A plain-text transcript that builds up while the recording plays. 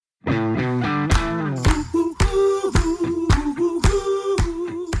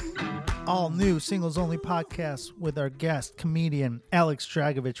all-new singles-only podcast with our guest, comedian Alex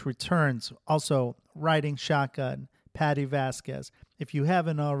Dragicevich returns. Also, riding shotgun, Patty Vasquez. If you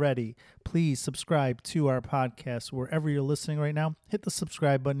haven't already, please subscribe to our podcast wherever you're listening right now. Hit the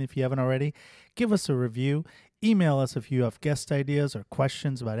subscribe button if you haven't already. Give us a review. Email us if you have guest ideas or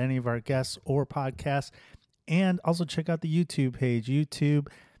questions about any of our guests or podcasts. And also check out the YouTube page,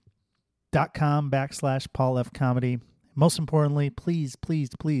 youtube.com/Paul F. Comedy. Most importantly, please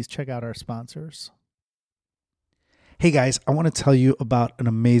check out our sponsors. Hey guys, I want to tell you about an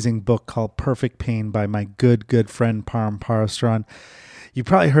amazing book called Perfect Pain by my good friend Param Parastran. You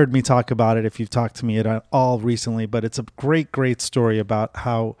probably heard me talk about it if you've talked to me at all recently, but it's a great story about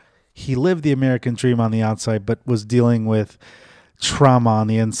how he lived the American dream on the outside, but was dealing with trauma on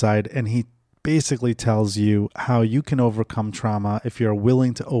the inside. And he basically tells you how you can overcome trauma if you're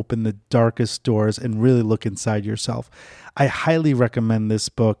willing to open the darkest doors and really look inside yourself. I highly recommend this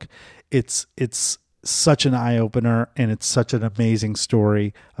book. It's such an eye-opener, and it's such an amazing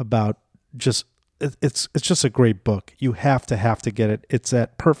story about it's just a great book. You have to get it. It's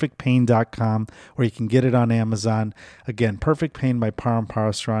at perfectpain.com, or you can get it on Amazon. Again, Perfect Pain by Param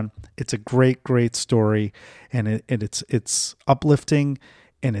Parastran. It's a great story, and it's uplifting,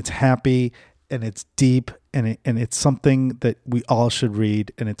 and it's happy, and it's deep, and it's something that we all should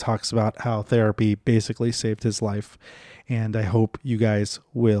read. And it talks about how therapy basically saved his life. And I hope you guys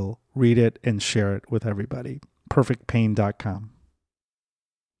will read it and share it with everybody. Perfectpain.com.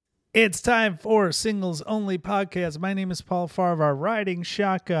 It's time for Singles Only Podcast. My name is Paul Farvar. Riding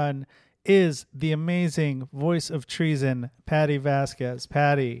shotgun is the amazing voice of treason, Patty Vasquez.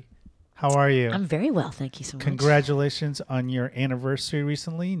 Patty, how are you? I'm very well, thank you so much. Congratulations on your anniversary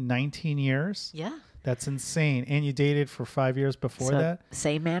recently, 19 years. Yeah. That's insane. And you dated for 5 years before that?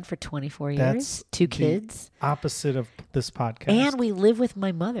 Same man for 24 years, That's 2 kids. Opposite of this podcast. And we live with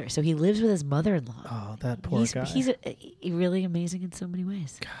my mother, so he lives with his mother-in-law. Oh, that poor guy. He's really amazing in so many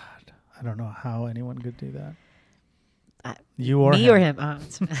ways. God, I don't know how anyone could do that. Me or him. I'm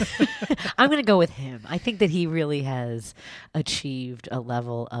going to go with him. I think that he really has achieved a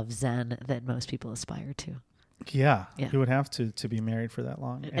level of zen that most people aspire to. Yeah. You would have to be married for that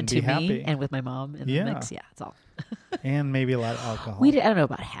long and to be me, happy. and with my mom in the mix. Yeah, that's all. And maybe a lot of alcohol. I don't know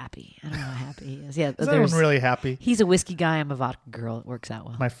about happy. I don't know how happy he is. Yeah, is everyone really happy? He's a whiskey guy. I'm a vodka girl. It works out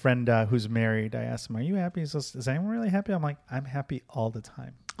well. My friend who's married, I asked him, "Are you happy?" He says, "Is anyone really happy?" I'm like, "I'm happy all the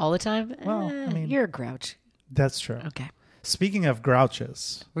time." All the time? Well, I mean, you're a grouch. That's true. Okay. Speaking of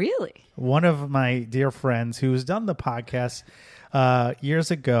grouches, really, one of my dear friends who's done the podcast years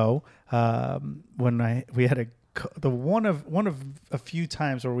ago, when we had one of a few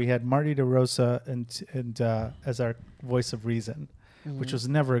times where we had Marty DeRosa and as our voice of reason, which was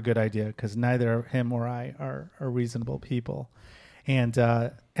never a good idea because neither him or I are reasonable people, and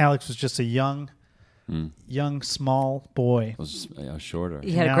Alex was just a young small boy. I was shorter.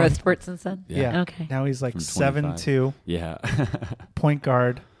 You had a growth spurt since then? Yeah. Okay. Now he's like 7'2". Yeah. Point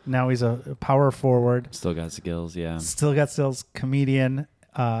guard. Now he's a power forward. Still got skills, yeah. Comedian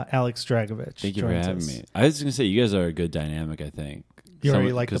Alex Dragicevich. Thank you for having me. I was going to say, you guys are a good dynamic, I think. You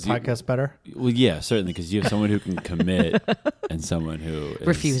already like the podcast better? Well, yeah, certainly, because you have someone who can commit and someone who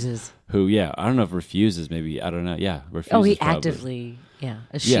refuses. I don't know if refuses, maybe, I don't know. Yeah, refuses. Oh, he probably. Actively,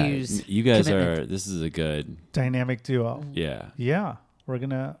 eschews. You guys commitment. this is a good dynamic duo. Yeah. Yeah.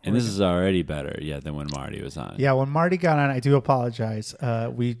 This is already better, than when Marty was on. Yeah, when Marty got on, I do apologize.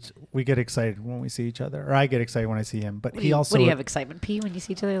 We get excited when we see each other, or I get excited when I see him. But he also. What do you have excitement pee when you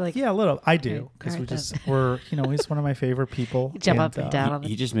see each other? Like, yeah, a little. I do because we're he's one of my favorite people. Jump up and down.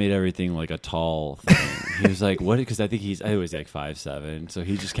 He just made everything like a tall thing. He was like, "What?" Because I think I was like 5'7", so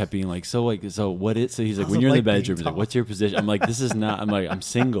he just kept being like, "So what is?" So he's like, "When you're in the bedroom, he's like, what's your position?" I'm like, "This is not." I'm like, "I'm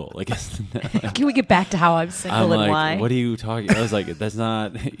single." Like, can we get back to how I'm single and why? What are you talking? I was like, "That's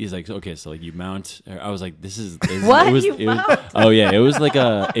not." He's like, "Okay, so like you mount." I was like, "This is what it was, you mount?" Oh yeah, it was like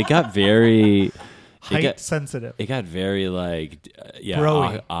it got very height sensitive. It got very like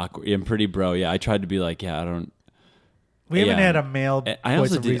awkward and pretty bro. Yeah, I tried to be like, I don't. We haven't had a male. I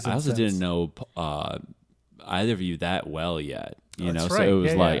also didn't know either of you that well yet. You know, right. So it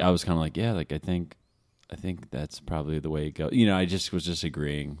was I was kind of like, like I think that's probably the way it goes. You know, I just was just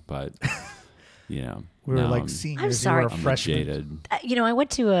agreeing, but. We were like seniors. I'm sorry. You were freshmen. I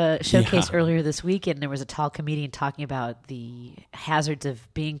went to a showcase earlier this week, and there was a tall comedian talking about the hazards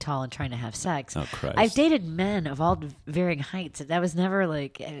of being tall and trying to have sex. Oh, Christ. I've dated men of all varying heights. That was never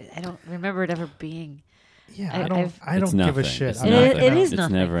like, I don't remember it ever being. Yeah, I don't give a shit. It is nothing.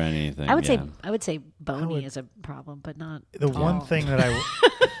 It's never anything. I would say bony is a problem, but not the tall. one thing that I.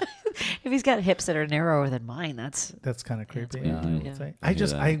 If If he's got hips that are narrower than mine, that's kind of creepy. Yeah.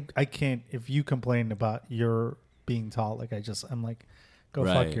 I can't. If you complain about your being tall, like I'm like, go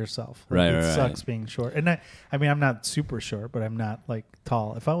fuck yourself. Like, it sucks being short. And I mean, I'm not super short, but I'm not like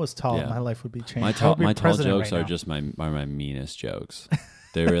tall. If I was tall, my life would be changed. My tall jokes are just my meanest jokes.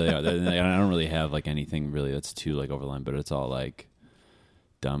 They really are. I don't really have like anything really that's too like over the line, but it's all like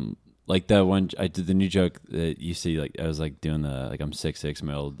dumb. Like that one, I did the new joke that you see. Like I was like doing the like I'm 6'6".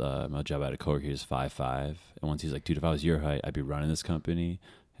 My old job at a coworker, he was 5'5". And once he's like, dude, if I was your height, I'd be running this company.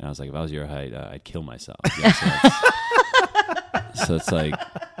 And I was like, if I was your height, I'd kill myself. So it's like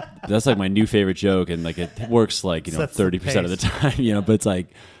that's like my new favorite joke, and like it works like 30% of the time, but it's like.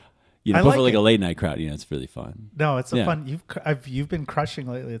 But for like a late night crowd, it's really fun. No, it's fun. You've been crushing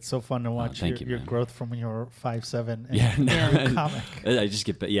lately. It's so fun to watch your growth from when you were 5'7". And comic. I just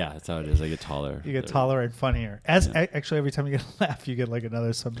get that's how it is. I get taller. You get taller and funnier. Actually, every time you get a laugh, you get like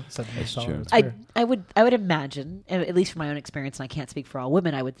another centimeter taller. I would imagine, at least from my own experience, and I can't speak for all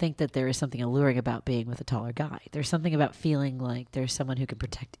women, I would think that there is something alluring about being with a taller guy. There's something about feeling like there's someone who can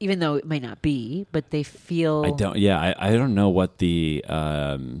protect, even though it may not be, but they feel. I don't know what the.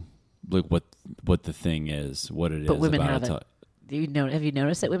 Like what the thing is, what it but is. women about have it. Have you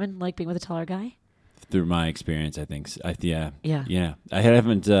noticed that women like being with a taller guy? Through my experience, I think. Yeah. I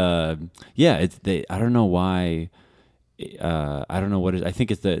haven't. I don't know why. I don't know what it is. I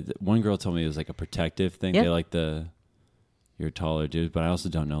think it's the one girl told me it was like a protective thing. They like you're taller dude, but I also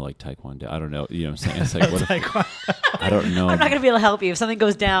don't know like Taekwondo. I don't know. You know what I'm saying? It's like what if, I don't know. I'm not gonna be able to help you if something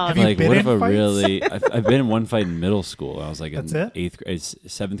goes down. Have you been in fights? I've been in one fight in middle school. I was like That's in it?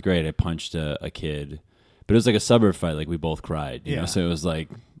 7th grade. I punched a kid, but it was like a suburb fight. Like we both cried. You know, so it was like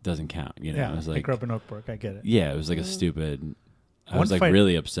doesn't count. It was like I grew up in Oak Brook. I get it. Yeah, it was like a stupid. I was like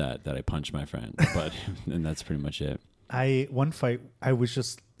really upset that I punched my friend, but and that's pretty much it. One fight, I was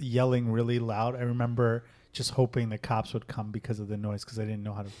just yelling really loud. I remember just hoping the cops would come because of the noise, because I didn't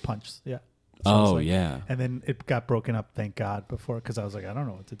know how to punch. Yeah. So and then it got broken up, thank God, before, because I was like, I don't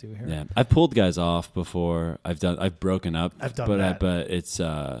know what to do here. Yeah, I've pulled guys off before. I've broken up. I've done that. But it's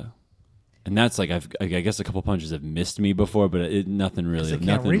and that's like I guess a couple punches have missed me before, but nothing really. They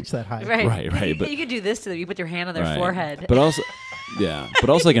can't reach that high. Right. But you could do this to them. You put your hand on their forehead. But also, but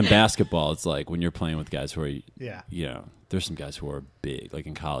also like in basketball, it's like when you're playing with guys who are there's some guys who are big. Like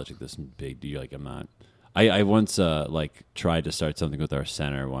in college, like there's some big. You're like I'm not. I once like tried to start something with our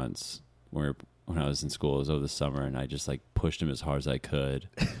center once when I was in school. It was over the summer, and I just like pushed him as hard as I could.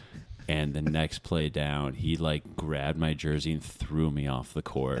 And the next play down, he like grabbed my jersey and threw me off the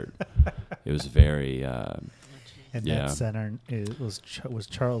court. It was very. And that center was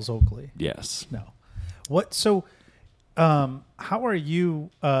Charles Oakley. Yes. No. What? So, how are you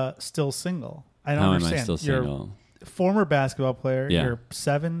still single? I don't understand. How am I still single? Former basketball player. Yeah. You're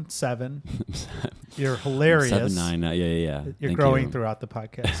 7'7". You're hilarious. 7'9". Yeah. You're Thank growing you. throughout the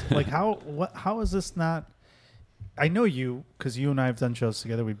podcast. Like how is this not? I know you, because you and I have done shows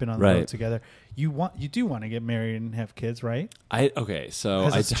together. We've been on the road together. You do want to get married and have kids, right? So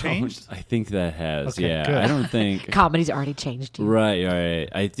has it changed? I think that has. Okay, yeah. good. I don't think Comedy's already changed you. Right.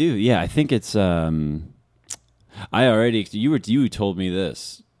 I do. Yeah. I think it's. You told me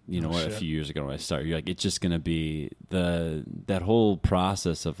this. A few years ago when I started, you're like, it's just gonna be that whole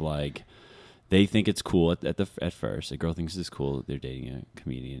process of like, they think it's cool at first. A girl thinks it's cool. They're dating a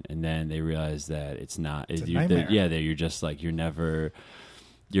comedian, and then they realize that it's not. It's a nightmare. You're just like you're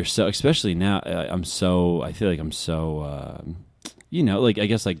so. Especially now, I feel like I'm so. Like I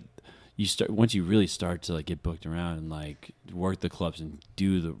guess like you start once you really start to like get booked around and like work the clubs and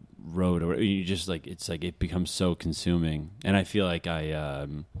do the road, or you just like it's like it becomes so consuming, and I feel like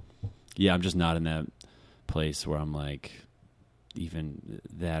I'm just not in that place where I'm like even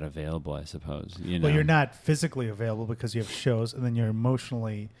that available, I suppose. Well, you're not physically available because you have shows, and then you're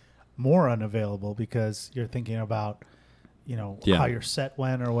emotionally more unavailable because you're thinking about how your set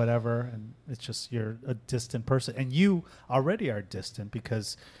went or whatever, and it's just you're a distant person, and you already are distant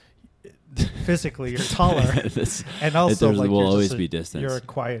because physically you're taller, and also will always be distance. You're a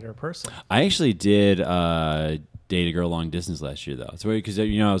quieter person. I actually did date a girl long distance last year, though. It's weird because I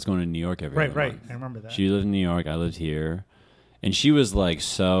was going to New York every right. month. I remember that. She lived in New York. I lived here, and she was like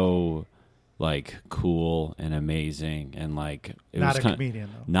so like cool and amazing, and like it not was a comedian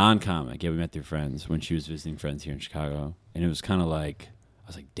though. Non-comic. Yeah, we met through friends when she was visiting friends here in Chicago, and it was kind of like I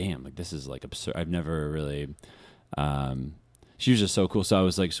was like, damn, like this is like absurd. I've never really. She was just so cool. So I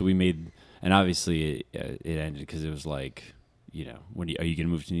was like, so we made, and obviously it ended because it was like, are you going to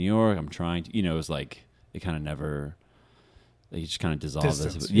move to New York? I'm trying to, it was like, it kind of never, like, it just kind of dissolved.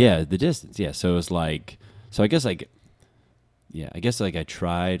 Distance, the distance. Yeah. So it was like, so I guess like, yeah, I guess like I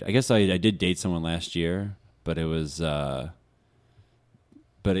tried. I guess I did date someone last year, but it was.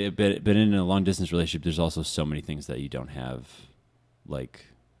 But in a long distance relationship, there's also so many things that you don't have, like.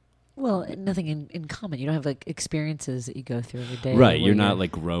 Well, nothing in common. You don't have like experiences that you go through every day. Right, you're not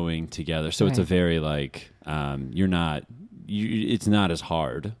like growing together, so it's a Right. very like you're not. It's not as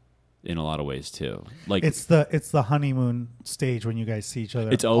hard in a lot of ways too. Like It's the honeymoon stage when you guys see each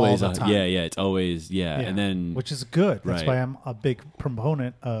other. it's always all the time. yeah, it's always and then which is good. That's Right. why I'm a big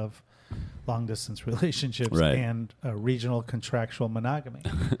proponent of long distance relationships Right. and regional contractual monogamy,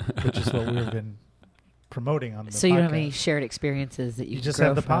 which is what we've been promoting on the So you don't have podcast. any shared experiences that you You just grow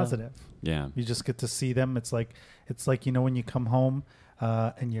have the from. positive. yeah. You just get to see them. It's like when you come home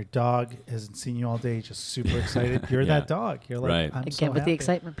and your dog hasn't seen you all day, just super excited. You're Yeah. that dog. You're like, Right. I'm Again, so with the happy.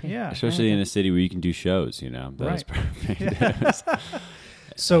 excitement. Pam. Yeah. Especially in a city where you can do shows, that was Right. perfect.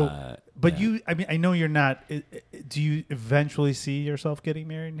 So, but yeah. I know you're not. Do you eventually see yourself getting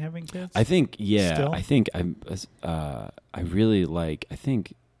married and having kids? I think, yeah. Still? I think I really like. I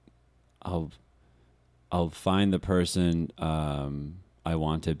think I'll find the person I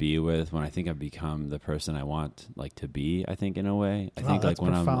want to be with when I think I've become the person I want to be. I think in a way. I Wow, think that's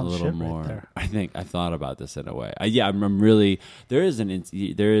when I'm a profound little shit right more. there. I think I've thought about this in a way. I'm really. There's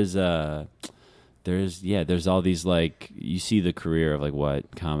all these you see the career of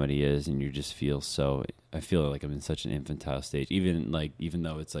what comedy is, and you just feel so. I feel like I'm in such an infantile stage, even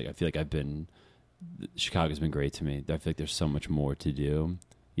though it's I feel like Chicago's been great to me. I feel like there's so much more to do,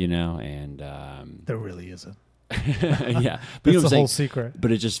 and There really isn't. yeah, but That's you know what the I'm saying? whole secret.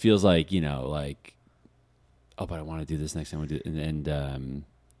 But it just feels oh, but I want to do this next time. I do, and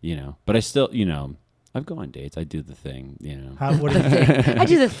but I still, I've gone on dates. I do the thing, What do you think? I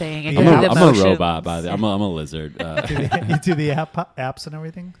do the thing. I I'm go a- through the I'm a motions. robot, by the way. I'm a lizard. You do the apps and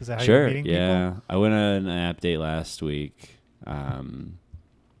everything? Is that how Sure. you're meeting Yeah. people? I went on an app date last week. It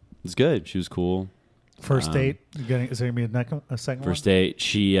was good. She was cool. First date? Is there going to be a second First one? date.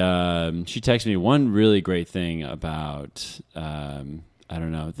 She texted me one really great thing about I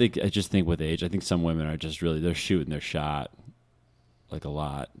don't know. I just think with age, I think some women are just really they're shooting their shot a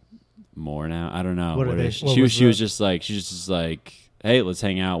lot more now. I don't know What are it they- is. what She was was just like, hey, let's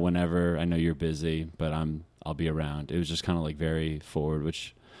hang out whenever. I know you're busy, but I'll be around. It was just kind of very forward,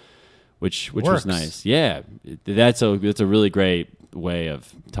 which was Works. nice. Yeah, that's a really great way of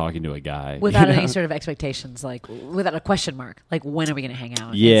talking to a guy Without you know? any sort of expectations, without a question mark, when are we going to hang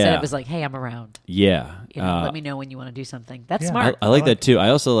out? Yeah. Instead, it was hey, I'm around. Yeah, Let me know when you want to do something. That's Yeah. smart. I like that too.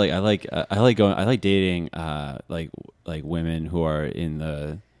 I also I like dating women who are in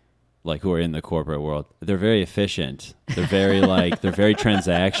the corporate world. They're very efficient. They're very they're very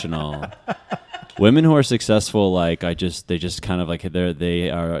transactional. Women who are successful, they just kind of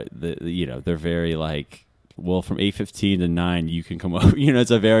they're very well, from 8:15 to 9 you can come over.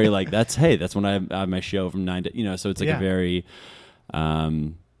 It's a very that's when I have my show from 9 to so it's Yeah. a very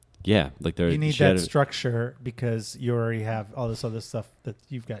they're You need she had that a- structure because you already have all this other stuff that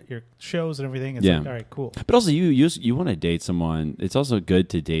you've got your shows and everything. It's Yeah. all right, cool. But also, you want to date someone. It's also good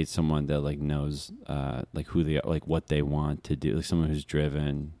to date someone that knows who they are, what they want to do. Someone who's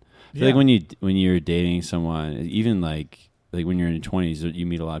driven. I feel when you're dating someone, even when you're in your 20s, you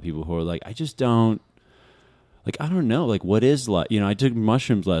meet a lot of people who are I just don't. I don't know. What is I took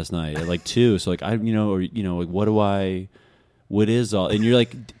mushrooms last night at 2. So what do I? What is all? And you're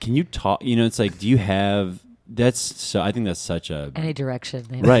can you talk? It's do you have? That's so. I think that's such a Any direction.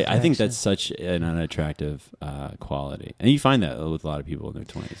 right. I think that's such an unattractive quality, and you find that with a lot of people in their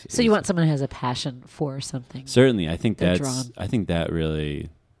 20s. So you want someone who has a passion for something. Certainly, I think They're that's. drawn. I think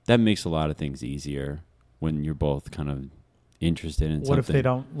that makes a lot of things easier when you're both kind of interested in something. What if they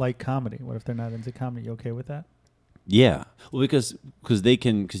don't like comedy? What if they're not into comedy? You okay with that? Yeah, well, because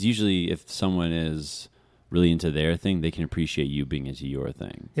usually if someone is really into their thing, they can appreciate you being into your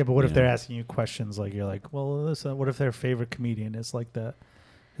thing. Yeah, but what if Yeah. they're asking you questions you're well, listen, what if their favorite comedian is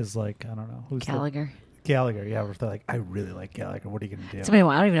I don't know, who's Gallagher. Gallagher? Yeah, or if they're I really like Gallagher. What are you gonna do? Somebody,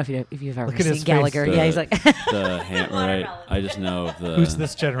 I don't even know if you've ever Look at his seen face. Gallagher. Yeah, he's Right. I just know of the. Who's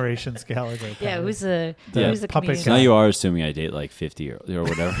this generation's Gallagher? yeah, probably? who's the puppet comedian? Now you are assuming I date 50 or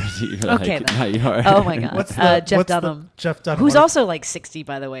whatever. You're Okay, then. now you are. Oh my God, What's Jeff what's Dunham, Jeff Dunham. who's What if- also 60,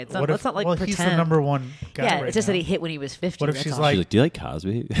 by the way. It's not, what let's if, not well, pretend. he's the number one guy. Yeah, right it's just now. that he hit when he was 50. What if that's she's all. like- She's do you like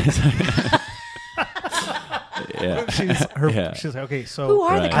Cosby? Yeah. She's okay. So Who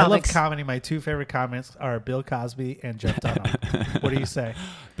are the Right. I love comics? comedy. My two favorite comics are Bill Cosby and Jeff Dunham. What do you say?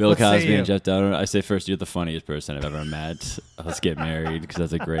 Bill What say Cosby you? and Jeff Dunham. I say first, you're the funniest person I've ever met. Let's get married because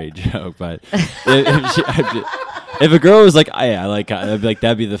that's a great joke. But if a girl was I like, I'd be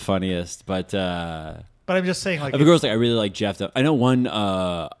that'd be the funniest. But But I'm just saying, like, If a girl's like, I really like Jeff. I know one.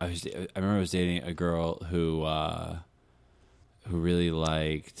 I remember I was dating a girl who really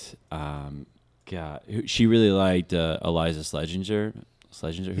liked. She really liked Eliza Schlesinger,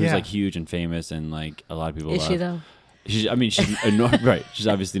 who's like huge and famous, and like a lot of people. Is love. she though? She's right. She's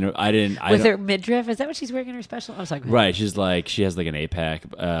obviously With her midriff, is that what she's wearing in her special? I was like, right. She's like, she has like an 8-pack,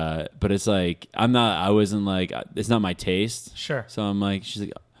 but it's like I wasn't like, it's not my taste. Sure. So I'm like, she's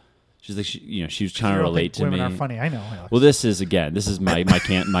like, she was trying to relate to women me. Are funny. I know. Alex. Well, this is my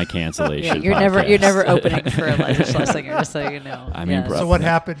cancellation. Yeah, podcast. you're never opening for Eliza Schlesinger, just so you know. I mean, so what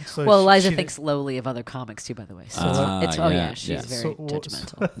happened? So well, Eliza thinks lowly of other comics too, by the way. So she's yeah. very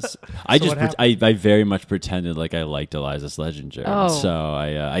judgmental. I very much pretended like I liked Eliza Schlesinger. Oh. So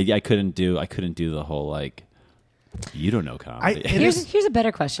I couldn't do the whole like, you don't know comedy. Here's a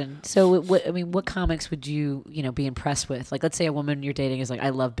better question. So, what comics would you be impressed with? Like, let's say a woman you're dating is like,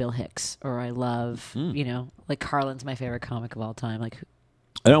 I love Bill Hicks, or I love, like Carlin's my favorite comic of all time. Like,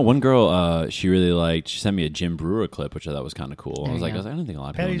 I know one girl. She really liked. She sent me a Jim Brewer clip, which I thought was kind of cool. I was like, I don't think a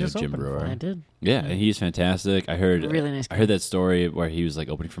lot of people know Jim Brewer. I did. Yeah, and he's fantastic. I heard really nice guy. I heard that story where he was like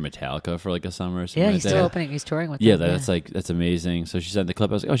opening for Metallica for like a summer. Or something Yeah, he's like still that. opening. He's touring with them. Yeah, that's amazing. So she sent the clip.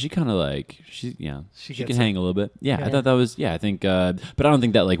 I was like, oh, she kind of like she can hang a little bit. Yeah, I thought that was I think, but I don't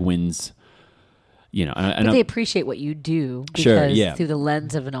think that like wins. But they appreciate what you do because sure, through the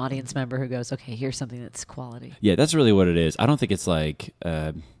lens of an audience member who goes, okay, here's something that's quality. Yeah, that's really what it is. I don't think it's like.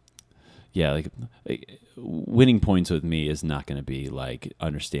 Like winning points with me is not going to be like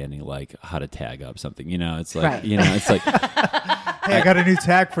understanding like how to tag up something. It's like it's like, hey, I got a new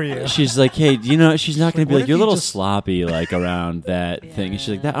tag for you. She's like, hey, she's not going to be like, you're a little just... sloppy like around that thing. And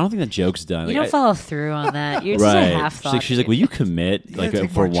she's like, I don't think that joke's done. You like, don't follow through on that. You're right. just a half thought. She's like, will you commit like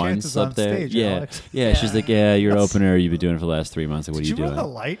for once up there? Stage, yeah. Alex. Yeah. She's like, yeah, you're opener. You've been doing it for the last 3 months. Like, what are you doing? Did you run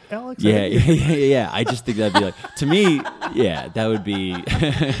the light, Alex? Yeah. I just think that'd be like, to me, that would be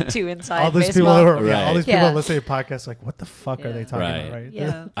too inside. All these baseball. people all these people listening to podcasts like, what the fuck are they talking about? Right?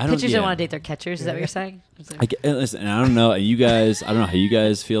 Yeah. Pitchers don't want to date their catchers. Is that what you're saying? Listen, I don't know. You guys, I don't know how you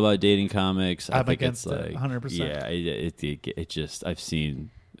guys feel about dating comics. I'm think against it's like 100%. Yeah, it just I've seen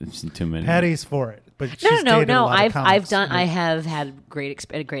too many. Patty's for it, but no. I have had a great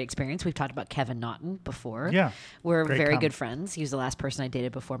experience. We've talked about Kevin Naughton before. Yeah, we're very good friends. He was the last person I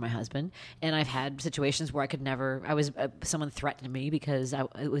dated before my husband, and I've had situations where someone threatened me because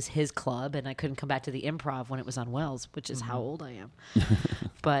it was his club, and I couldn't come back to the Improv when it was on Wells, which is how old I am.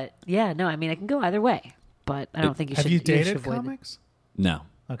 But I can go either way. But I don't think you should. Have you dated should avoid comics? No.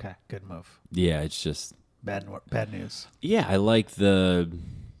 Okay, good move. Yeah, it's just bad news. Yeah, I like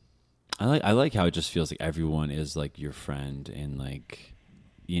I like how it just feels like everyone is like your friend, and like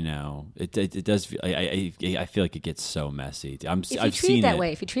it does feel, I feel like it gets so messy. I've seen it that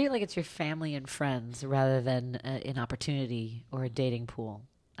way. If you treat it like it's your family and friends rather than an opportunity or a dating pool,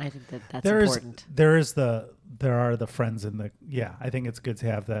 I think that's important. There are the friends in the I think it's good to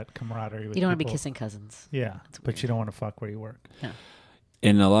have that camaraderie with you don't want to be kissing cousins. Yeah, but you don't want to fuck where you work. No.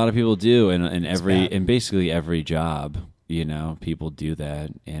 And a lot of people do, and basically every job, people do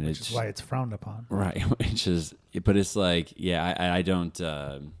that, and Which is why it's frowned upon, right? But it's like, I don't, I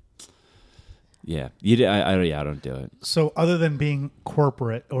don't do it. So, other than being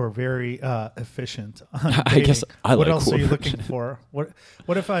corporate or very efficient, I guess what else are you looking for? What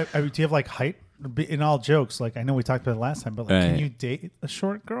if do you have like height? In all jokes, like I know we talked about it last time, but like, can you date a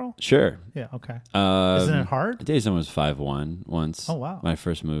short girl? Sure. Yeah. Okay. Isn't it hard? I dated someone who was 5'1" once. Oh wow. When I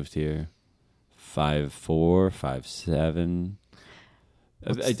first moved here, 5'4", 5'7".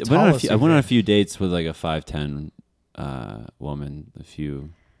 I went on a few dates with like a 5'10" woman. The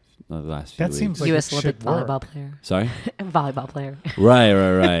last few that weeks. Seems like U.S. Olympic volleyball player. Sorry, volleyball player.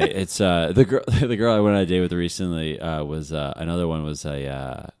 Right. It's the girl. The girl I went on a date with recently was another one. Was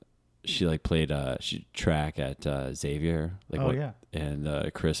she like played track at Xavier. Like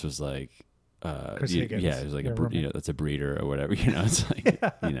and Chris was like. Chris Higgins. It was like that's a breeder or whatever. It's like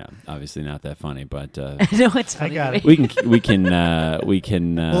obviously not that funny, but no, it's funny. I got it. We can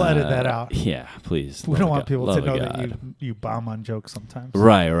we'll edit that out. Yeah, please. We don't want people to know that you bomb on jokes sometimes.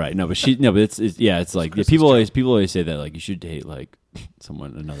 Right. No, but it's like people always say that like you should date like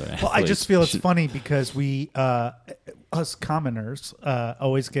someone another athlete. Well, I just feel it's funny because we us commoners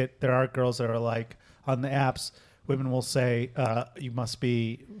always there are girls that are like on the apps. Women will say, you must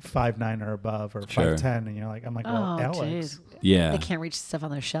be 5'9" or above or 5'10", and you're like, I'm like, well, Alex. Geez. Yeah. They can't reach stuff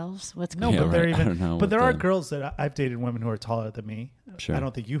on their shelves? What's no, going but on? they're even. But there are girls that I've dated women who are taller than me. Sure. I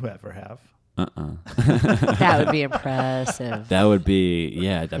don't think you ever have. That would be impressive. That would be,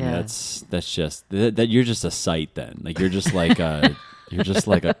 I mean, that's just that you're just a sight then. Like you're just like a You're just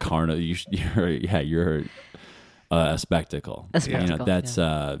like a carnival. You're a spectacle. A spectacle, That's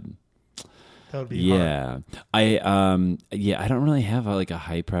That would be hard. I don't really have a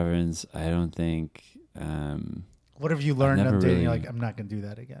height preference. I don't think. What have you learned never on dating? really- You're like, I'm not going to do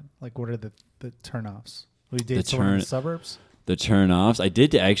that again. Like, what are the turnoffs? Will you date The someone in the turn- suburbs? The turn-offs. I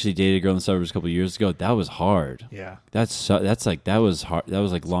did actually date a girl in the suburbs a couple of years ago. That was hard. Yeah. That was hard. That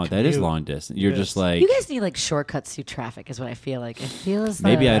was like long. That is commute. long distance. You're It just is. like You guys need like shortcuts through traffic, is what I feel like. It feels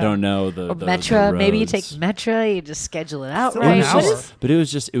maybe like, I don't know the Metro. Maybe you take roads. Metro. You just schedule it out Still right. an What hour. is- But it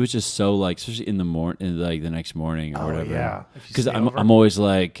was just so like, especially in the morning, like the next morning or Oh, whatever. yeah. If you Because stay over. I'm always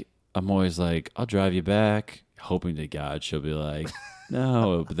like I'll drive you back, hoping to God she'll be like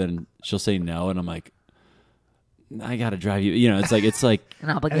no, but then she'll say no, and I'm like I gotta drive you. It's like an And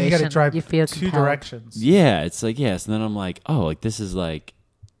you obligation. got to drive you feel two compelled. directions. yeah, it's like yes, and then I'm like oh, like this is like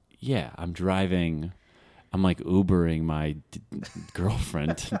yeah, I'm driving. I'm like Ubering my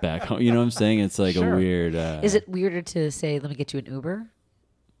girlfriend back home. You know what I'm saying? It's like Sure. a weird. Is it weirder to say, "Let me get you an Uber,"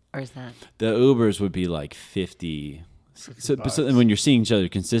 or is that? The Ubers would be like 50. So then when you're seeing each other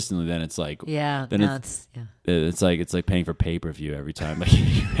consistently, then it's like Yeah, Then no, it's- it's it's like paying for pay per view every time. Like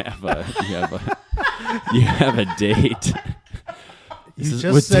you have a date. You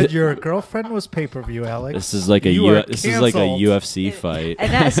just said your girlfriend was pay-per-view, Alex. This is like You are this is like a canceled. UFC fight.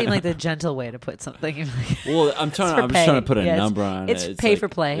 and that seemed like the gentle way to put something. Well, I'm for just pay. trying to put a Yeah, number on it's it. pay like, for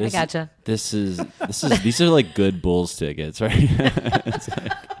play. I this- gotcha. These are like good Bulls tickets, right? It's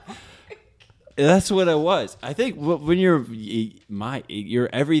like- that's what it was. I think when you're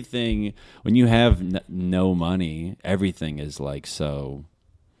everything. When you have no money, everything is like so.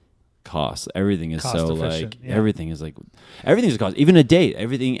 Cost. Everything is Cost so efficient, like yeah. everything's a cost. Even a date.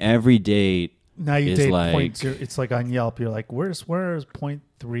 Every date. Now you is date like- point zero. It's like on Yelp. You're like, where's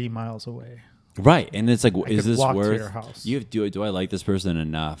 0.3 miles away? Right, and it's like, I is could this walk to worth? your house. Do I like this person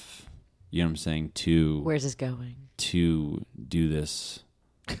enough? You know what I'm saying? To Where's this going? to do this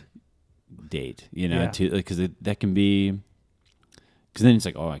date, Yeah. because that can be, because then it's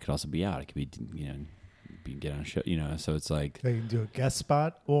like, oh, I could also be out. I could be, get on a show, So it's like, They can do a guest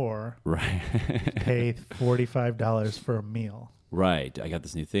spot or right, pay $45 for a meal. right. I got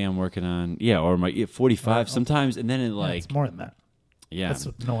this new thing I'm working on, or my 45 sometimes, and then it Yeah, like, it's more than that. yeah, That's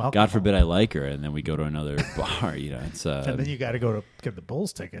no alcohol. God forbid I like her, and then we go to another bar. It's And then you got to go to get the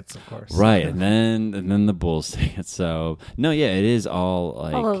Bulls tickets, of course. right, and then the Bulls tickets. So no, yeah, it is all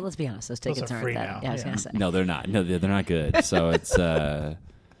like. Although, let's be honest, those Those tickets are aren't free that. now, Yeah, I was yeah. gonna say. No, they're not. No, they're not good. So it's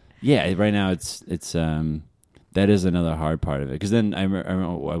yeah. Right now, it's that is another hard part of it. Because then I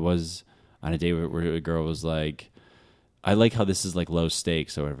remember I was on a date where a girl was like, "I like how this is like low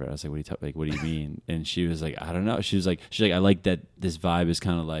stakes or whatever." I was like, "What do you mean?" And she was like, "I don't know." She's like, "I like that this vibe is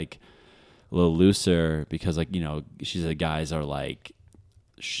kind of like a little looser because like she's like guys are like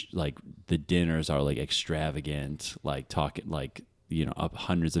like the dinners are like extravagant, like talking like." Up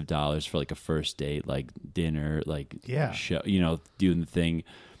hundreds of dollars for like a first date, like dinner, like Yeah. show, doing the thing.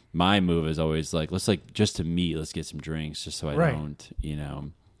 My move is always like, let's like just to meet, let's get some drinks, just so I Right. don't,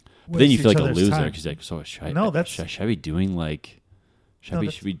 But then you Waste feel like each a other's loser time. because like, so should I? No, that's- should I be doing like? Should No, I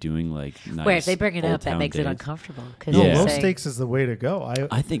that's- be doing like? Nice Where if they bring it Old up, that Town makes it dates? uncomfortable. Cause No, Yeah. low saying- stakes is the way to go.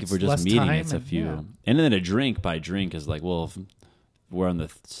 I think if it's we're just less meeting, time it's a and- few, yeah. and then a drink by drink is like, well, if we're on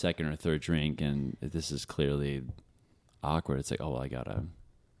the second or third drink, and this is clearly awkward. It's like, oh well, I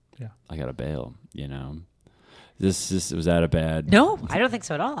gotta bail. This was that a bad? No, I don't think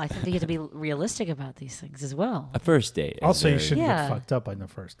so at all. I think you have to be realistic about these things as well. A first date. is Also, you very- shouldn't Yeah. get fucked up on the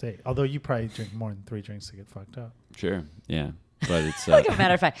first date. Although you probably drink more than 3 drinks to get fucked up. Sure. Yeah. But it's Like a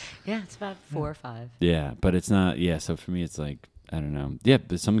matter of fact, yeah, it's about 4 or 5. yeah, but it's not. Yeah. So for me, it's like I don't know. Yeah,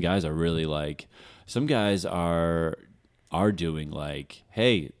 but some guys are really like. Some guys are doing like,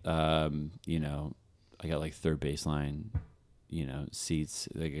 hey, I got like third baseline, seats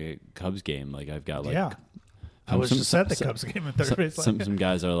like a Cubs game. Like I've got like. yeah. I was just at the Cubs game at third base. Some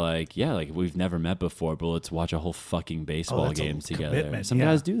guys are like, yeah, like we've never met before, but let's watch a whole fucking baseball that's a game together. commitment, Some yeah.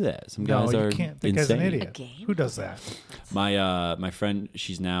 guys do that. Some No, guys you are can't. That insane. guy's an A idiot. game? Who does that? My friend,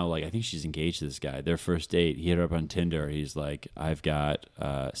 she's now like I think she's engaged to this guy. Their first date, he hit her up on Tinder. He's like, I've got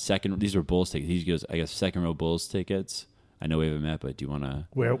second. These were Bulls tickets. He goes, I got second row Bulls tickets. I know we haven't met, but do you want to?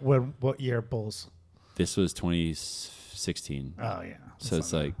 What year Bulls? This was 2016. Oh yeah. So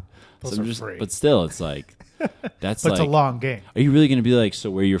it's like, Those so are I'm just, free. but still, it's like, that's But like, it's a long game. are you really going to be like, so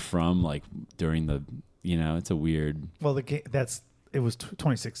where you're from, like during the, it's a weird. Well, the game it was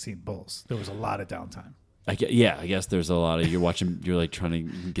 2016 Bulls. There was a lot of downtime. I guess there's a lot of you're like trying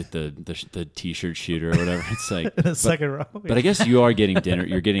to get the t-shirt shooter or whatever. It's like in the second row. But I guess you are getting dinner.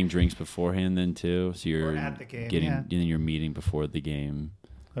 You're getting drinks beforehand then too. So you're at the game, getting yeah. your meeting before the game.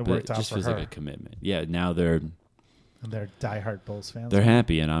 It But worked it out just for feels her. like a commitment. Yeah, now they're diehard Bulls fans. they're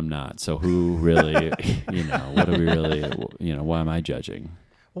happy and I'm not. So who really, what are we really, why am I judging?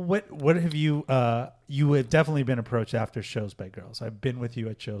 What have you you have definitely been approached after shows by girls. I've been with you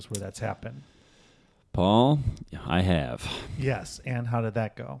at shows where that's happened. Paul, I have. Yes, and how did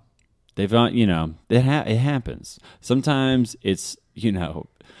that go? They've it happens. Sometimes it's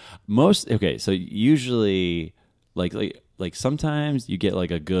so usually like sometimes you get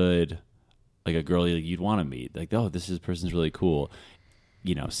like a girl you'd want to meet, like, oh, this person's really cool.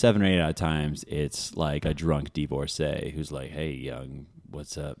 7 or 8 out of times it's like a drunk divorcee who's like, hey, young,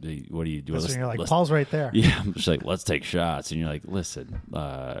 what's up? What do you do? You're like, Paul's right there. Yeah, I'm just like, let's take shots, and you're like, listen,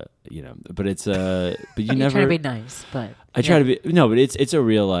 but it's but you You never try to be nice, but I try to be but it's a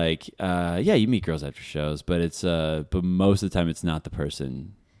real like you meet girls after shows, but it's but most of the time it's not the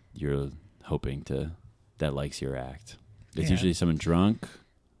person you're hoping that likes your act. It's usually someone drunk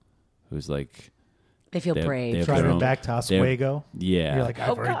who's like they feel brave. have Driving their own- back to they have- Oswego. Yeah, You're like,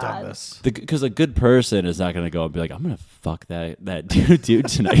 I've already done God. this. because a good person is not going to go and be like, I'm going to fuck that dude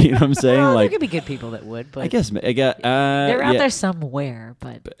tonight. You know what I'm saying? Well, Like, there could be good people that would, but I guess they're out there somewhere,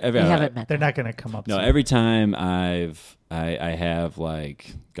 but we haven't met They're them. not going to come up. No, to every time I have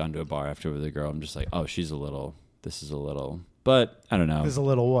like gone to a bar after with a girl, I'm just like, oh, this is a little, but I don't know, There's a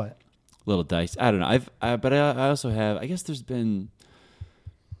little what? little dice. I don't know. But I also have. I guess there's been.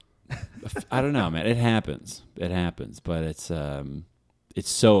 I don't know, man. It happens, but it's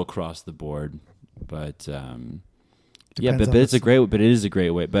so across the board. But yeah, Depends but on it's it is a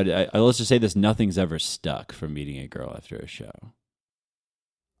great way. But let's just say this: nothing's ever stuck from meeting a girl after a show.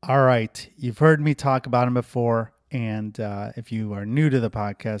 All right. You've heard me talk about him before. And if you are new to the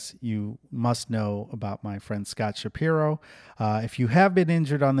podcast, you must know about my friend Scott Shapiro. If you have been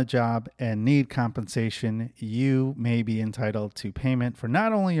injured on the job and need compensation, you may be entitled to payment for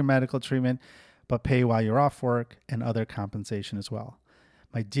not only your medical treatment, but pay while you're off work and other compensation as well.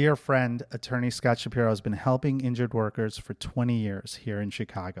 My dear friend, attorney Scott Shapiro, has been helping injured workers for 20 years here in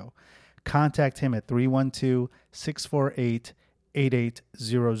Chicago. Contact him at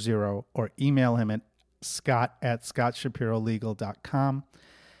 312-648-8800 or email him at scott@scottshapirolegal.com.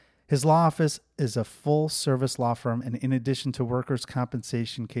 His law office is a full-service law firm, and in addition to workers'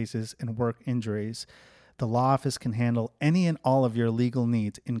 compensation cases and work injuries, the law office can handle any and all of your legal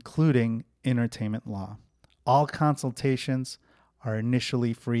needs, including entertainment law. All consultations are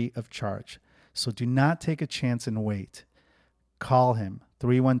initially free of charge, so do not take a chance and wait. Call him,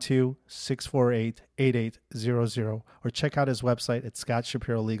 312-648-8800, or check out his website at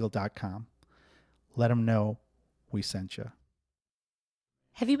scottshapirolegal.com. Let him know we sent you.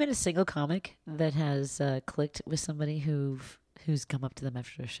 Have you been a single comic that has clicked with somebody who's come up to them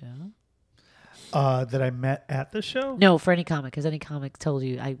after a show? That I met at the show? No, for any comic. Has any comic told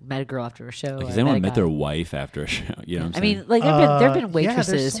you, I met a girl after a show? Because or I anyone a met guy? their wife after a show. You know what I'm I saying? mean, like there've been yeah,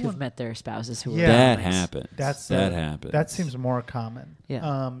 waitresses there's someone- who've met their spouses who were Yeah. that comics. happens. That happens. That seems more common.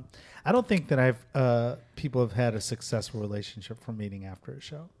 Yeah. I don't think that people have had a successful relationship from meeting after a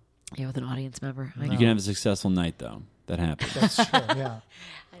show. Yeah, with an audience member. No. You can have a successful night though. That happens. That's true, yeah.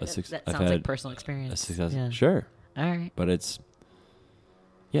 A suc- that I've sounds like had personal experience. A success. Yeah. Sure, All right. but it's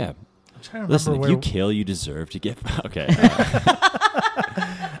yeah. I'm trying to Listen, remember if you where kill, you deserve to get. Okay,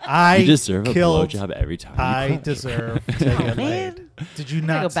 I you deserve a killed. blowjob every time. I deserve to get laid. man. Did you I'm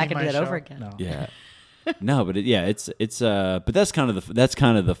not gonna go back see and my do that show? over again. No. Yeah. No, but but that's kind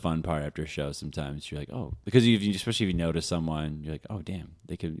of the fun part after a show. Sometimes you're like, oh, because especially if you notice someone, you're like, oh, damn,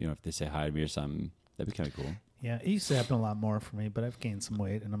 they could, if they say hi to me or something, that'd be kind of cool. Yeah, it used to happen a lot more for me, but I've gained some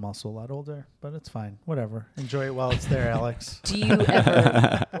weight and I'm also a lot older. But it's fine. Whatever. Enjoy it while it's there, Alex. Do you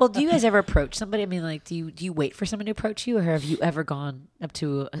ever? Well, do you guys ever approach somebody? I mean, like, do you wait for someone to approach you, or have you ever gone up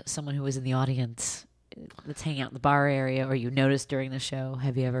to someone who was in the audience that's hanging out in the bar area, or you noticed during the show?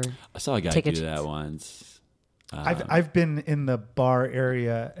 Have you ever? I saw a guy Take a do chance. that once. I've been in the bar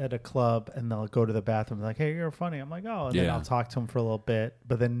area at a club and they'll go to the bathroom like, hey, you're funny. I'm like, oh, and then Yeah. I'll talk to them for a little bit.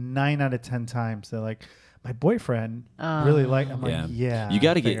 But then 9 out of 10 times they're like, my boyfriend really like. I'm like, yeah. You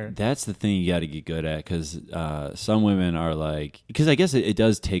got to I figured. get. That's the thing you got to get good at, because some women are like, because I guess it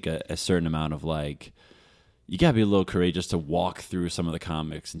does take a certain amount of like, you got to be a little courageous to walk through some of the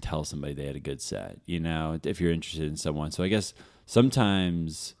comics and tell somebody they had a good set. If you're interested in someone. So I guess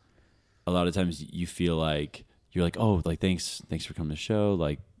sometimes, a lot of times you feel like you're like, oh, like thanks for coming to the show,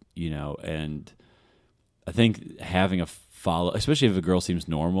 like and I think having a follow, especially if a girl seems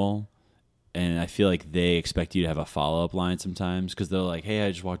normal, and I feel like they expect you to have a follow-up line sometimes because they're like, hey,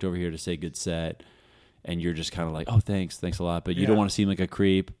 I just walked over here to say good set. And you're just kind of like, oh, thanks a lot. But you don't want to seem like a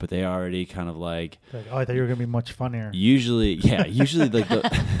creep, but they already kind of like, oh, I thought you were going to be much funnier. Usually like usually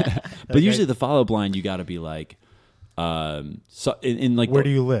the follow-up line, you got to be like, so in like, where do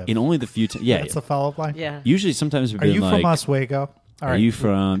you live? In only the few times. Yeah. That's the follow-up line? Yeah. Usually sometimes we've been you like. From Oswego? All right. Are you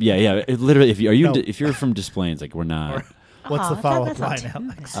from, yeah. Literally, if you're from Des Plaines, like we're not. What's the follow-up line,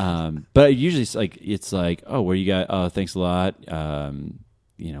 Alex? But usually it's like, oh, where you guys, oh, thanks a lot.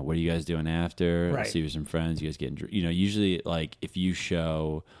 What are you guys doing after? Right. See you with some friends. You guys getting, usually like if you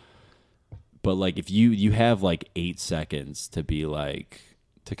show, but like if you have like 8 seconds to be like,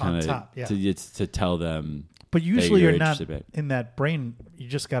 to kind of, to tell them. But usually you're not in that brain. You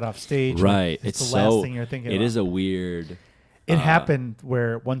just got off stage. Right. It's the last thing you're thinking about. It is a weird. It happened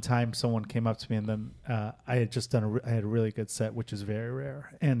where one time someone came up to me and then I had just done I had a really good set, which is very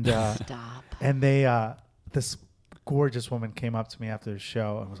rare. And Stop. And they this gorgeous woman came up to me after the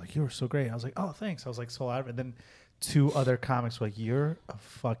show and was like, "You were so great." I was like, "Oh, thanks." I was like so out of it. And then 2 other comics were like, "You're a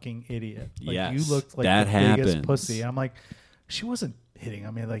fucking idiot. Like yes, you looked like that the biggest pussy." And I'm like, "She wasn't hitting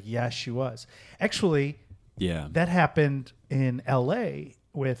on me." Like, yes, she was. Actually, yeah, that happened in L.A.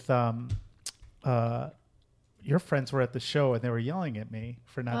 with your friends were at the show and they were yelling at me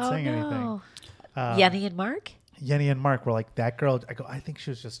for not saying anything. Yenny and Mark? Yenny and Mark were like, that girl. I go, I think she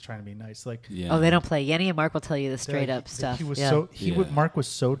was just trying to be nice. Like, oh, they don't play. Yenny and Mark will tell you the straight up stuff. He was yeah. Mark was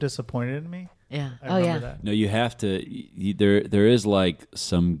so disappointed in me. Yeah. I remember that. No, you have to. There is like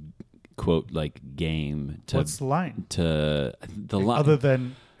some quote like game. What's the line? To the line other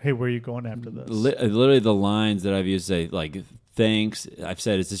than, hey, where are you going after this? Literally, the lines that I've used say like, thanks. I've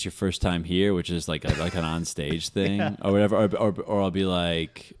said, is this your first time here? Which is like an on stage thing or whatever. Or I'll be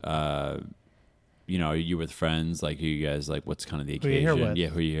like, are you with friends? Like, who you guys like? What's kind of the occasion? Who you here with? Yeah,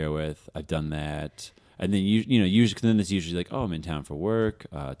 who you here with? I've done that. And then usually then it's usually like, oh, I'm in town for work.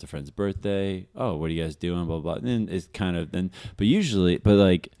 It's a friend's birthday. Oh, what are you guys doing? Blah blah. And then it's kind of but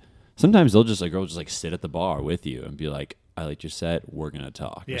like sometimes a girl just like sit at the bar with you and be like, I liked your set. We're gonna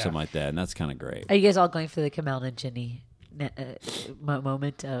talk or something like that, and that's kind of great. Are you guys all going for the Kamal and Ginny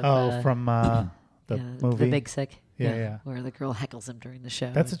moment of? From the movie, The Big Sick. Yeah. Where the girl heckles him during the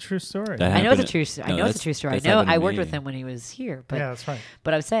show. That's a true story. I know it's a true story. I know it's a true story. I know I worked with him when he was here. But, yeah, that's right.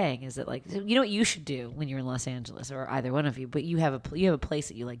 But I was saying is that like, you know what you should do when you're in Los Angeles, or either one of you, but you have a place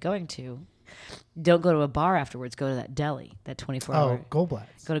that you like going to. Don't go to a bar afterwards. Go to that deli, that 24-hour. Oh,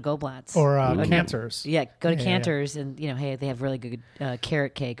 Goldblatt's. Go to Goldblatt's. Or Cantor's. Yeah, go to Cantor's and, hey, they have really good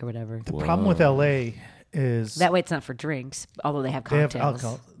carrot cake or whatever. The problem with L.A. is... That way it's not for drinks, although they have cocktails. They have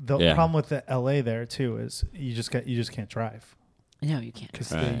alcohol. The problem with the L.A. there, too, is you just can't drive. No, you can't.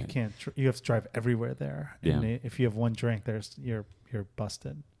 Because you can't. You have to drive everywhere there. Yeah. And if you have one drink, you're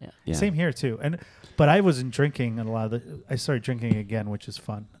busted. Yeah. Same here too. But I wasn't drinking a lot of I started drinking again, which is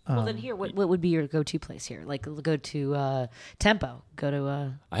fun. Well, then here, what would be your go-to place here? Like, go to Tempo. Go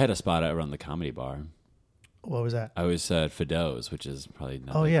to. I had a spot around the comedy bar. What was that? I was at Fido's, which is probably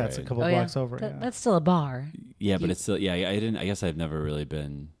not. Oh yeah, great. it's a couple blocks over. That's still a bar. Yeah, but it's still. Yeah, I didn't. I guess I've never really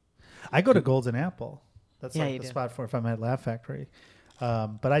been. I go to Golden Apple. That's like the do. spot for if I'm at Laugh Factory.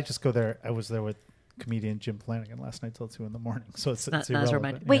 But I just go there. I was there with comedian Jim Flanagan last night till 2 a.m. So it's not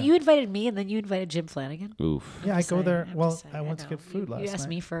irrelevant. Wait, you invited me and then you invited Jim Flanagan? Oof. Yeah, I go there. Well, I went know. to get food last night. You asked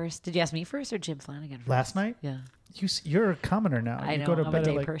me first. Did you ask me first or Jim Flanagan first? Last night? Yeah. You're a commoner now. I You know. go to I'm bed a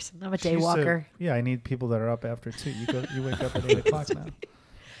day at person. I'm a day walker. Yeah, I need people that are up after 2. You wake up at 8 o'clock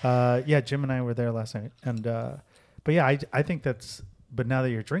now. Yeah, Jim and I were there last night, and but yeah, I think that's. But now that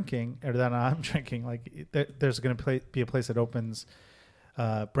you're drinking, or that I'm drinking, like there's going to be a place that opens.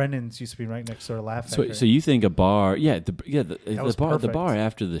 Brendan's used to be right next door to Laugh Factory. So you think a bar? Yeah, the bar. Perfect. The bar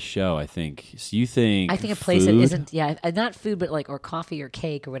after the show. I think. So you think? I think a place that isn't. Yeah, not food, but like or coffee or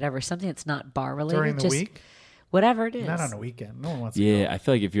cake or whatever. Something that's not bar related. During the week. Whatever it is. Not on a weekend. No one wants to Yeah, go. I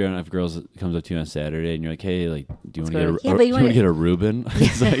feel like if girls comes up to you on Saturday and you're like, hey, like, do you want to go. get a get a Reuben?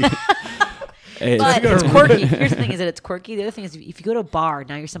 It's like, hey, but it's quirky. Here's the thing: is that it's quirky. The other thing is, if you go to a bar,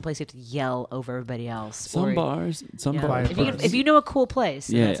 now you're someplace you have to yell over everybody else. Some bars. If you know a cool place,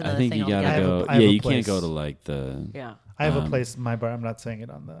 that's I think you gotta go. I have a you place. can't go to like the. Yeah. I have a place in my bar. I'm not saying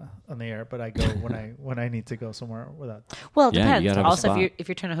it on the air, but I go when I need to go somewhere without. Well, it Yeah, you depends. gotta have a Also, spot. if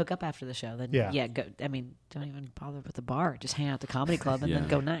you're trying to hook up after the show, then go. I mean, don't even bother with the bar. Just hang out at the comedy club and then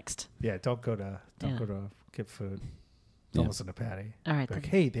go next. Yeah, don't go to get food. Don't listen to Patty. All right. Like,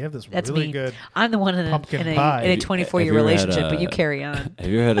 hey, they have this That's really me. good. I'm the one in a pumpkin pie. 24-year relationship, but you carry on. Have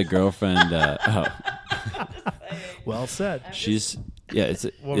you ever had a girlfriend? Well said. She's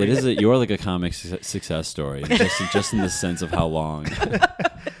you're like a comic success story, just in the sense of how long.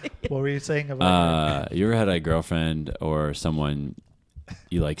 What were you saying about you ever had a girlfriend or someone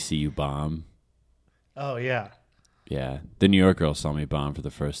you like see you bomb? Oh, yeah. Yeah. The New York girl saw me bomb for the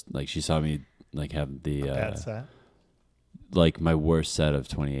first, like she saw me like have the, bad set. like my worst set of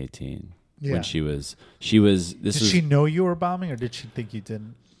 2018. Yeah. When she was, Did she know you were bombing or did she think you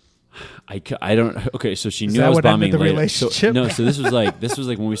didn't? I don't, okay. So she Is knew that I was what ended bombing the later. relationship? So this was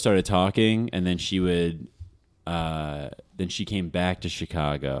like when we started talking, and then she would, then she came back to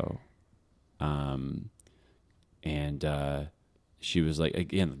Chicago. And she was like,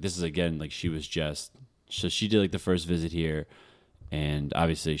 again, this is again, like she was just, so she did like the first visit here, and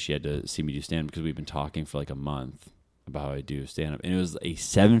obviously she had to see me do stand-up because we've been talking for like a month about how I do stand-up, and it was a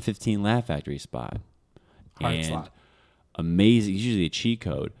 7:15 Laugh Factory spot. Hard slot. Amazing, usually a cheat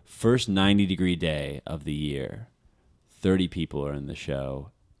code. First 90-degree day of the year, 30 people are in the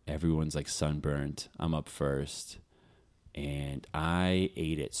show. Everyone's like sunburnt. I'm up first. And I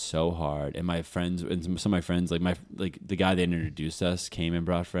ate it so hard, and my friends and some of my friends, like the guy that introduced us, came and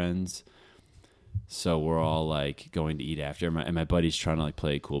brought friends. So we're all like going to eat after, and my buddy's trying to like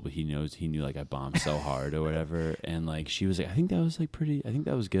play it cool, but he knew like I bombed so hard or whatever. And like she was like, I think that was like pretty. I think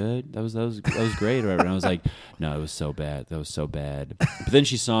that was good. That was great or whatever. And I was like, no, it was so bad. That was so bad. But then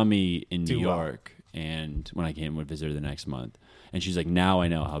she saw me in New York, and when I would visit her the next month. And she's like, now I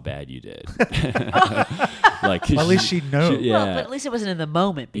know how bad you did. Like, well, at least she knew. Yeah. Well, but at least it wasn't in the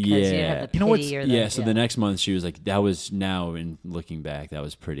moment because you didn't have the pity or the... Yeah, so the next month she was like, that was, now in looking back, that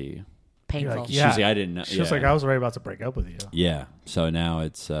was pretty... painful. Like, She was like, I didn't know. She was like, I was right about to break up with you. Yeah, so now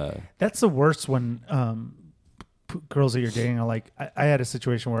it's... That's the worst when girls that you're dating are like, I had a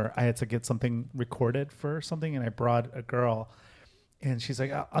situation where I had to get something recorded for something, and I brought a girl, and she's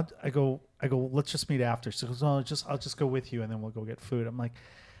like, I go, let's just meet after. She goes, no, I'll just go with you, and then we'll go get food. I'm like,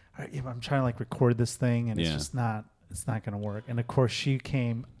 all right, I'm trying to like record this thing, and it's not going to work. And of course she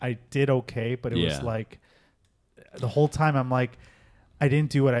came. I did okay, but it was like the whole time I'm like, I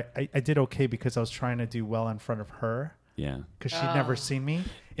didn't do what I did okay because I was trying to do well in front of her. Yeah. Because she'd never seen me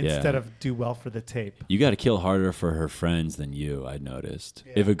instead of do well for the tape. You got to kill harder for her friends than you, I noticed.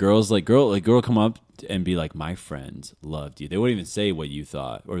 Yeah. If a girl's like, girl come up and be like, my friends loved you. They wouldn't even say what you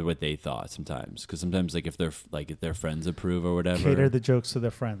thought or what they thought sometimes. Because sometimes like if their friends approve or whatever. Cater the jokes to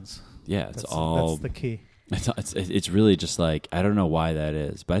their friends. Yeah, that's all. That's the key. It's really just like, I don't know why that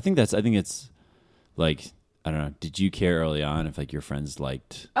is. But I think it's like, I don't know. Did you care early on if like your friends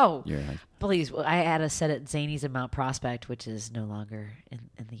liked? Oh, please! Well, I had a set at Zany's in Mount Prospect, which is no longer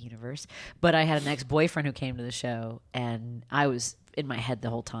in the universe. But I had an ex-boyfriend who came to the show, and I was in my head the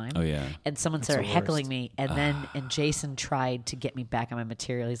whole time. Oh yeah. And someone started heckling me, and then Jason tried to get me back on my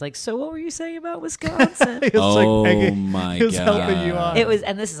material. He's like, "So what were you saying about Wisconsin?" My he was God! helping you on. It was,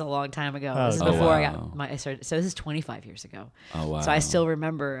 and this is a long time ago. This is before I started. So this is 25 years ago. Oh wow! So I still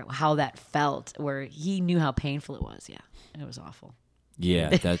remember how that felt, where he knew how painful it was. Yeah, it was awful.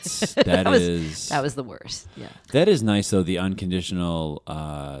 Yeah, that was the worst. Yeah, that is nice though. The unconditional,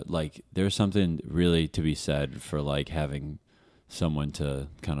 like there's something really to be said for like having someone to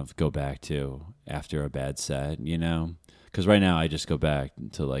kind of go back to after a bad set, you know? Because right now I just go back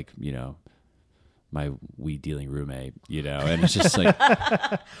to like, you know, my weed dealing roommate, you know, and it's just like,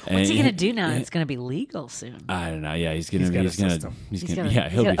 what's he gonna do now? It's gonna be legal soon. I don't know. Yeah, he'll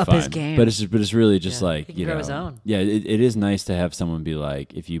be up fine. his game. But it's really just like, he can grow his own. Yeah, it is nice to have someone be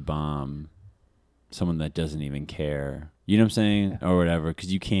like, if you bomb someone that doesn't even care, you know what I'm saying, or whatever,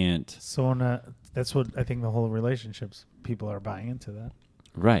 because you can't. So that's what I think the whole relationships people are buying into that.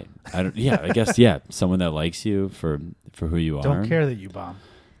 Right. I guess someone that likes you for who you are. Don't care that you bomb.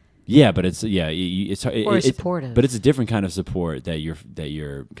 Yeah, but it's supportive. But it's a different kind of support that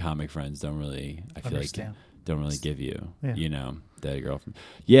your comic friends don't really, I feel like, don't really give you. Yeah. You know, that girlfriend.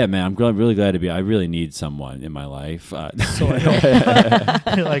 Yeah, man, I'm really glad to be. I really need someone in my life. So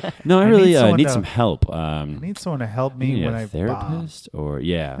I really need some help. I need someone to help me when I therapist bomb. Or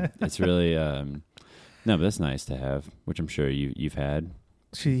it's really no, but that's nice to have, which I'm sure you've had.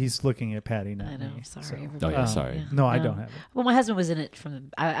 He's looking at Patty now. I know. Sorry. Oh yeah, sorry. Yeah. No, I don't have it. Well, my husband was in it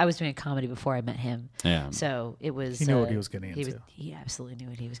I was doing a comedy before I met him. Yeah. So it was. He knew what he was getting into. He absolutely knew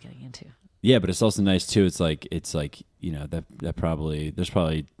what he was getting into. Yeah, but it's also nice too. It's like you know that there's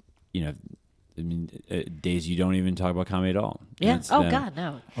probably you know. I mean, days you don't even talk about comedy at all. Yeah. God,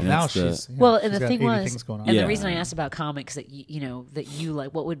 no. Well, now she's. Well, and the thing was, and the reason I asked about comics that that you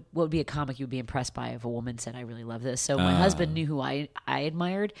like, what would be a comic you'd be impressed by if a woman said, "I really love this." So my husband knew who I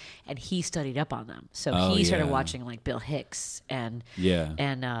admired, and he studied up on them. So he started watching like Bill Hicks and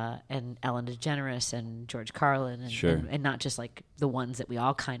Ellen DeGeneres and George Carlin, and not just like the ones that we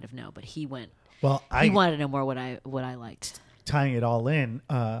all kind of know, but he went. Well, he wanted to know more what I liked. tying it all in,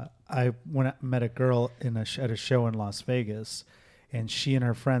 I met a girl at a show in Las Vegas, and she and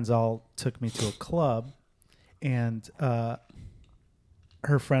her friends all took me to a club, and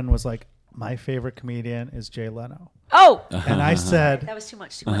her friend was like, "My favorite comedian is Jay Leno." Oh, And I said, that was too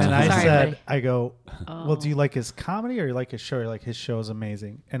much. and I Sorry, said, buddy. I go, well, do you like his comedy or you like his show? You're like, his show is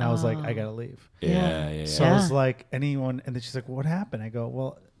amazing. And I was like, I gotta leave. Yeah. So I was like, anyone, and then she's like, what happened? I go,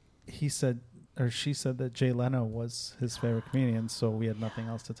 well, he said, or she said that Jay Leno was his favorite comedian, so we had nothing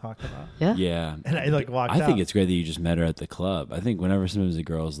else to talk about. Yeah. Yeah. And I like walked out. I think it's great that you just met her at the club. I think whenever sometimes a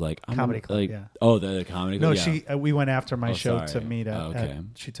girl's like, I'm Comedy club, like, yeah. oh, the comedy No, club. Yeah. we went after my show to sorry. meet Okay.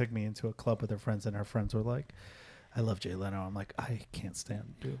 she took me into a club with her friends, and her friends were like, I love Jay Leno. I'm like, I can't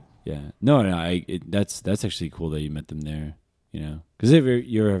stand you. Yeah. No. That's actually cool that you met them there. You know, because if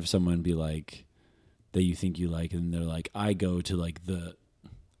you ever have someone be like that you think you like, and they're like, I go to like the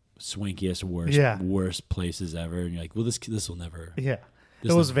swankiest, worst places ever, and you're like, well, this will never. Yeah.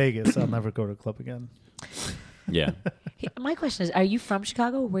 This It was Vegas. I'll never go to a club again. Yeah. My question is, are you from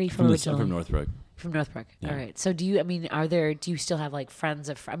Chicago? Or where are you from I'm originally? from Northbrook. From Northbrook. Yeah. All right. So do you still have like friends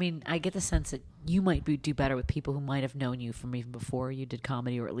of, I mean, I get the sense that you might do better with people who might have known you from even before you did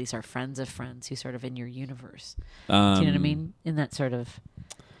comedy, or at least are friends of friends who sort of in your universe. Do you know what I mean? In that sort of.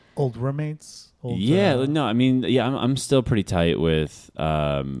 Old roommates? Yeah. No, I mean, yeah, I'm still pretty tight with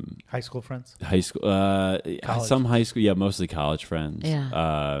High school friends? high school, College. some high school, yeah, mostly college friends,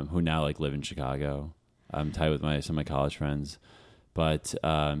 Yeah. who now like live in Chicago. I'm tight with some of my college friends, but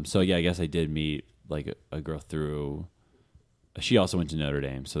so yeah, I guess I did meet like a girl through. She also went to Notre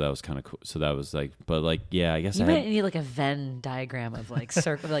Dame, so that was kind of cool. So that was like, but like, yeah, I guess You I might had, need like a Venn diagram of like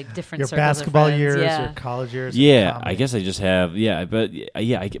like different Your circles basketball of friends. years, Yeah. your college years. yeah, comedy. I guess I just have,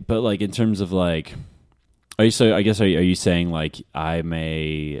 but like in terms of like, are you saying like I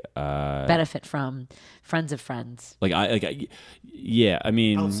may benefit from friends of friends. yeah, I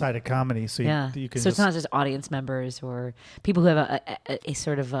mean, outside of comedy, so you can So it's not just audience members or people who have a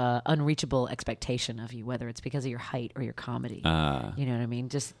sort of unreachable expectation of you, whether it's because of your height or your comedy. You know what I mean?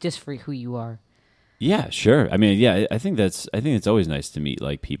 Just for who you are. yeah, sure. I mean, yeah, I think it's always nice to meet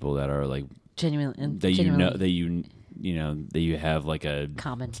like people that are like Genuinely. that you know that you have like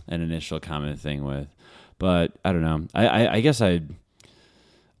common. an initial common thing with. But I don't know. I guess I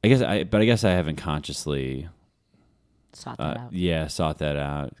haven't consciously Sought that out. Yeah, sought that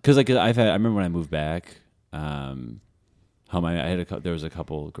out. Because like I remember when I moved back home, there was a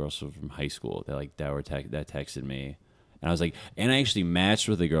couple girls from high school that texted me, and I was like, and I actually matched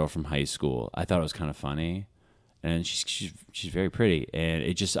with a girl from high school. I thought it was kind of funny, and she's very pretty, and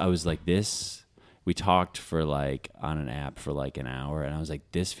I was like, this. We talked for like on an app for like an hour, and I was like,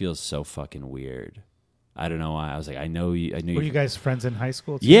 this feels so fucking weird. I don't know why. I was like, I know you. Were you guys friends in high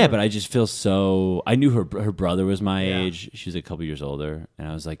school too? Yeah, but I just feel so. I knew her brother was my Yeah. age. She was a couple years older, and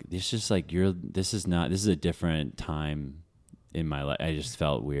I was like, this is like This is a different time in my life. I just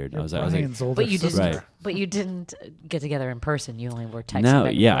felt weird. I was like, Brian's older But you didn't. sister. Right. But you didn't get together in person. You only were texting. no,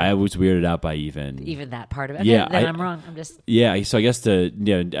 back and yeah, forth. I was weirded out by even that part of it. Yeah, then I'm wrong. I'm just. yeah. So I guess I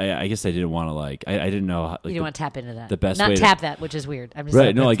guess I didn't want to like. I didn't know. How, like, You didn't want to tap into that. the best Not way to- tap that, which is weird. I'm just right.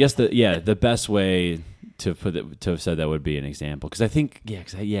 saying No, I that's- guess the best way to have said that would be an example, because I think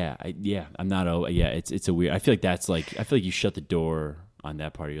I'm not it's a weird. I feel like you shut the door on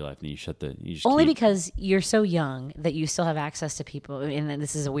that part of your life, and you just only keep, because you're so young that you still have access to people. And then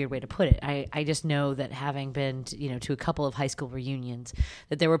this is a weird way to put it. I just know that having been to a couple of high school reunions,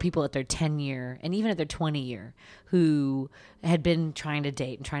 that there were people at their 10-year and even at their 20-year who had been trying to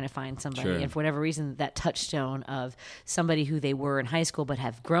date and trying to find somebody. Sure. And for whatever reason, that touchstone of somebody who they were in high school but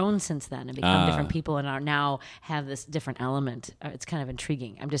have grown since then and become different people and are now have this different element. It's kind of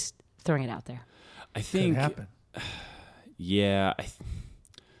intriguing. I'm just throwing it out there. I Could think happen. yeah.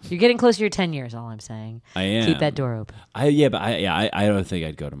 You're getting closer to your 10 years, all I'm saying. I am. Keep that door open. I don't think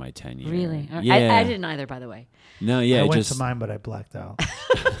I'd go to my 10 year. Really? Yeah. I didn't either, by the way. No, yeah. I went just to mine, but I blacked out.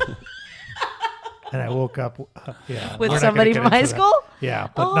 And I woke up. Yeah, With we're not somebody gonna from get high into that. school? Yeah,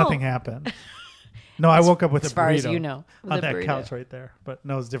 but Oh. nothing happened. No, I woke up with As a far burrito as you know. With on a that burrito. couch right there. But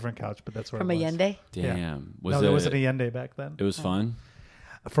no, it's a different couch. But that's where From it a was. Yende? damn. Yeah. Was No, there wasn't a Yende back then. It was fun.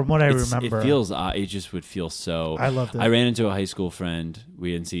 From what I remember, It feels. It just would feel so. I loved it. I ran into a high school friend.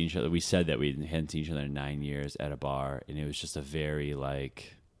 We hadn't seen each other. We said that we hadn't seen each other in 9 years at a bar, and it was just a very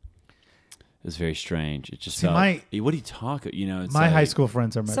like. It was very strange. It just See, felt. my- what do you talk? It's my like, high school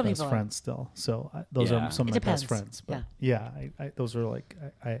friends are my Some best people are. friends still. So those Yeah. are some of It my best depends. friends. But I those are like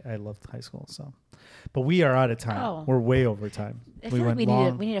I loved high school. So, but we are out of time. Oh. We're way over time. I feel like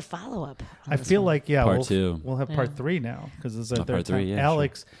we need a follow up. I feel like Part we'll, two. We'll have part 3 now because it's our Oh, third part three, time. yeah,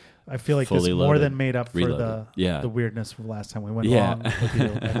 Alex, I feel like this Fully more loaded. than made up for Reloaded. the weirdness of last time we went Yeah. wrong with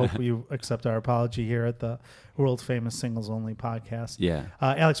you. I hope you accept our apology here at the world famous Singles Only podcast. Yeah.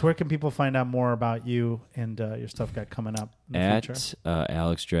 Alex, where can people find out more about you and your stuff got coming up in the future?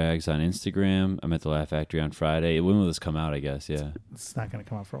 Alex Drags on Instagram. I'm at the Laugh Factory on Friday. When will this come out? I guess. Yeah. It's not going to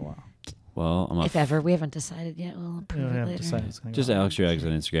come out for a while. Well, I'm If ever, we haven't decided yet. We'll approve it later. just Alex Drags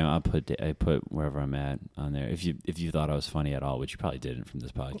on Instagram. I put wherever I'm at on there. If you thought I was funny at all, which you probably didn't from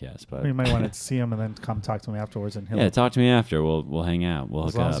this podcast, but you might want to see him and then come talk to me afterwards. And talk to me after. We'll hang out. We'll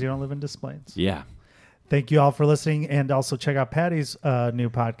as hook long up. as you don't live in Des Plaines. Yeah. Thank you all for listening, and also check out Patty's new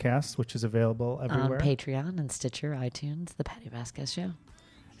podcast, which is available everywhere. On Patreon and Stitcher, iTunes, The Patty Vasquez Show.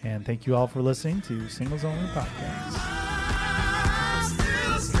 And thank you all for listening to Singles Only Podcast.